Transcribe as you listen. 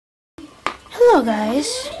Hello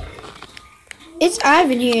guys, it's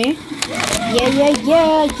Ivan here.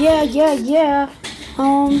 Yeah.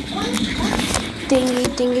 Dingy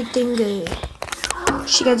dingy.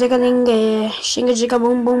 Shika jika dingy. Shinga jika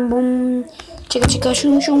boom boom boom. Chicka chicka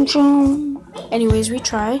shoom shoom shoom. Anyways, we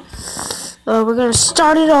try. We're gonna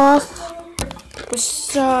start it off with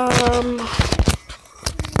some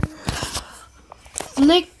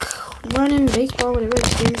flick running baseball, whatever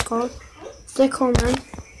this game is called. Flick home run.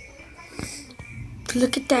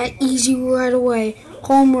 Look at that, easy right away.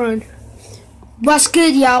 Home run. What's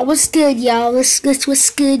good, y'all? What's good, y'all? What's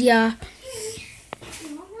good, y'all?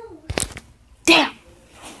 Damn!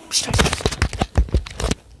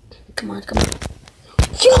 Come on.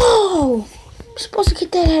 Yo! I'm supposed to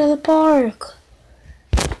get that out of the park.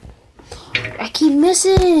 I keep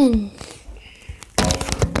missing.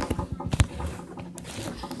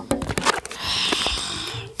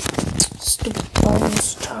 Stupid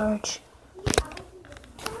bonus charge.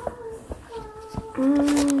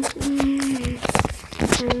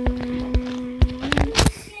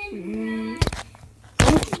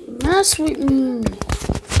 Mess with me.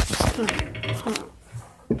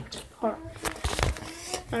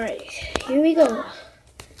 Alright, here we go.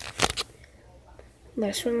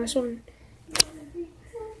 Last one.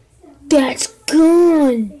 That's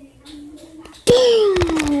gone.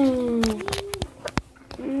 Damn.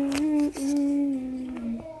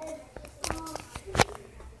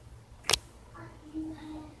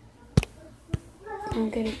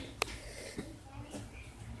 Okay.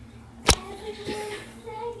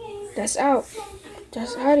 That's out.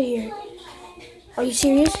 That's out of here. Are you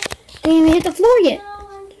serious? Didn't even hit the floor yet.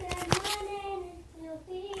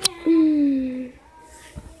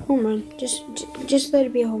 Home run. Just let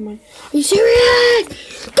it be a home run. Are you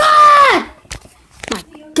serious? God! My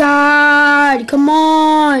God! Come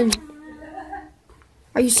on!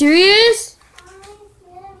 Are you serious?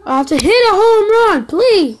 I have to hit a home run,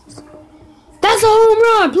 please. That's a home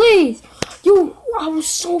run, please. I was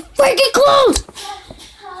so freaking close.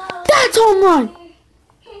 That's home run.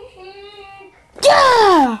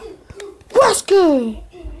 Yeah. What's good?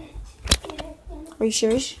 Are you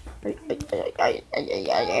serious?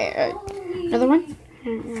 Another one?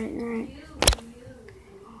 Alright.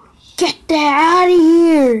 Get that out of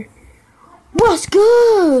here. What's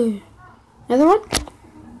good? Another one?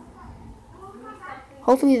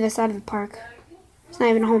 Hopefully this side of the park. It's not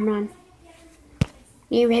even a home run.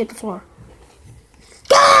 You even hit the floor.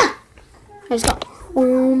 Ah! Let's go.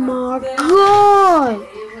 Oh my God!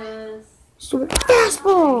 Stupid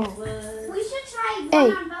fastball! We should try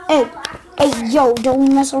Hey, yo,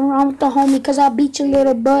 don't mess around with the homie because I'll beat your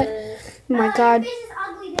little butt. Oh my God. This is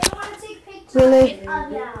ugly. They don't want to take pictures Really? of them.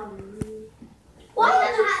 Why do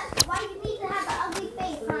you need to have an ugly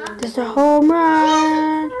face, huh? There's a home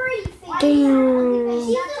run. Damn. She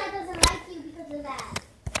doesn't like you because of that.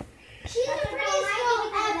 She's the prettiest girl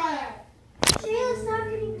ever. Shayla, stop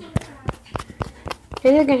hitting her.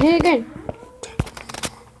 Hit it again.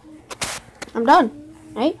 I'm done.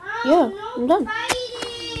 Right? Yeah, I'm done.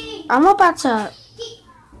 I'm about to...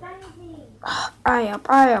 Eye up.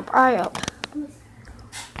 I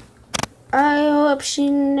hope she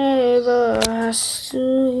never has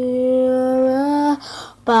to hear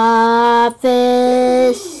about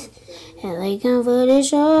this. And they come for the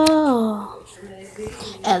show.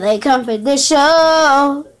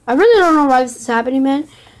 I really don't know why this is happening, man.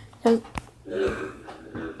 I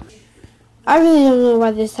really don't know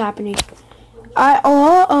why this is happening.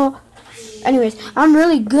 Anyways, I'm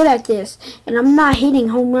really good at this, and I'm not hitting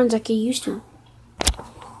home runs like I used to.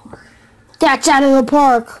 That's out of the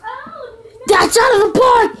park. That's out of the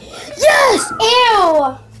park. Yes.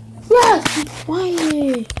 Ew. Yes.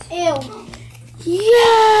 Quiet. Ew.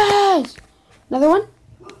 Yes. Another one.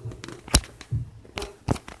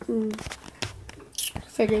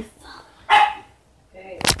 Figured.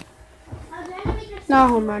 No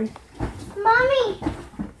home run. Mommy,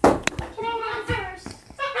 can I have yours?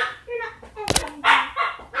 You're not.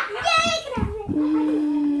 Yay!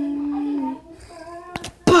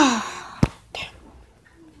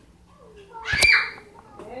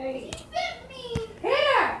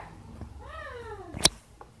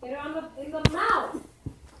 Can I have it? Get her in the mouth.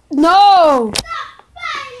 No.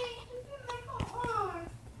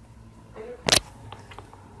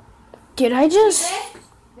 Did I just?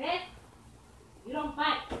 You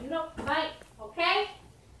don't bite, okay?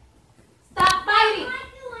 Stop biting.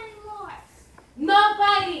 No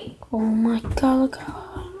biting. Oh my God! Look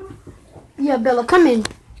how. Yeah, Bella, come in.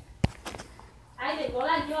 I didn't go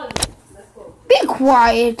like yours. Let's go. Be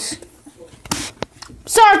quiet.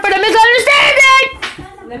 Sorry for the misunderstanding.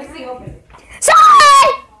 Let me see. Open it.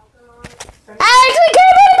 Sorry.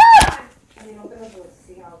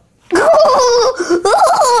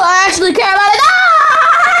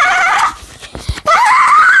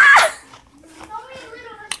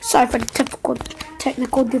 Sorry for the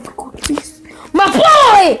technical difficulties. My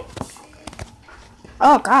boy!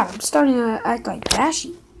 Oh god, I'm starting to act like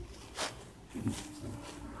Bashy.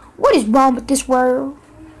 What is wrong with this world?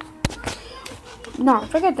 No,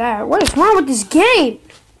 forget that. What is wrong with this game?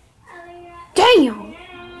 Damn!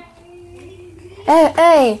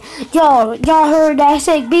 Hey, y'all heard that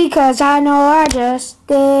sick because I know I just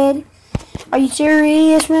did. Are you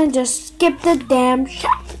serious, man? Just skip the damn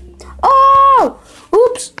shot. Oh!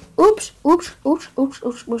 Oops.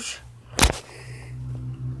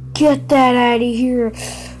 Get that out of here.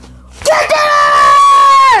 Get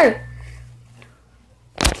that out!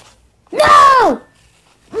 No!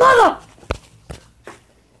 Mother!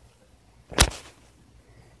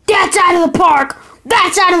 That's out of the park!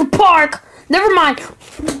 That's out of the park! Never mind.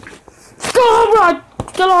 Still home run.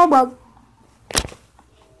 Still home run.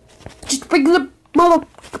 Just regular mother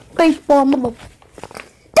baseball mother.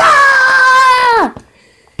 Ah!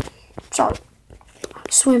 Sorry.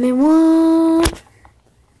 Swimming one.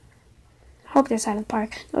 Hope that's out of the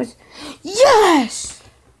park. Yes!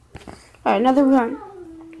 Alright, another run.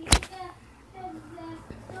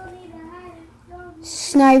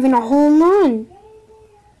 It's not even a home run.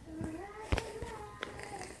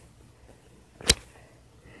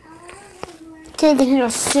 Can't even hit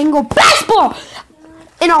a single baseball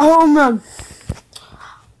in a home run.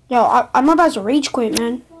 Yo, I'm about to rage quit,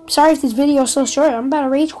 man. Sorry if this video is so short. I'm about to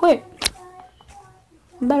rage quit.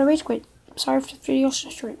 Sorry if this video is so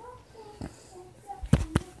short.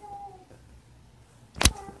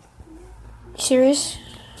 You serious?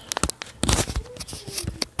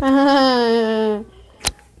 Hell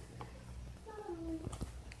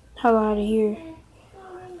out of here.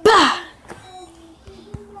 Bah!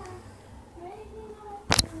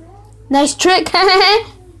 Nice trick,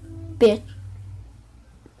 bitch.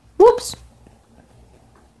 Whoops.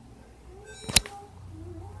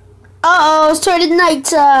 Uh-oh, it's turning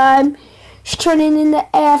nighttime. It's turning in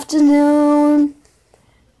the afternoon.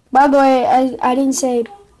 By the way, I didn't say,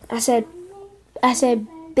 I said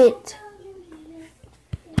bit.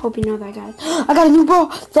 Hope you know that, guys. I got a new ball,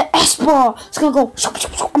 the S ball. It's gonna go.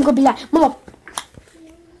 I'm gonna be like, mama.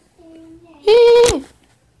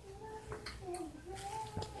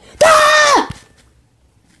 Ah!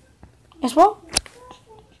 S ball.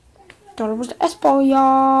 Thought it was the S ball,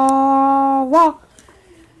 y'all. Wow.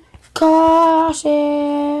 Gosh,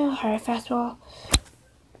 alright, fastball.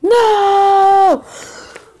 No!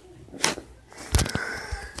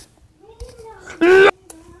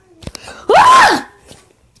 Ah!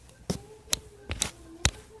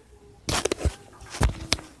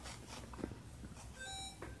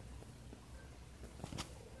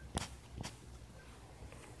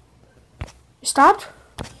 Stopped?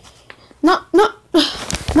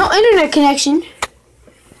 No internet connection.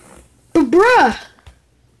 But bruh.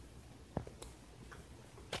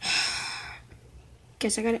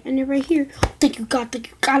 Guess I gotta end it right here. Thank you God,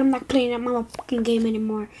 I'm not playing that motherfucking game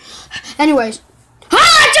anymore. Anyways,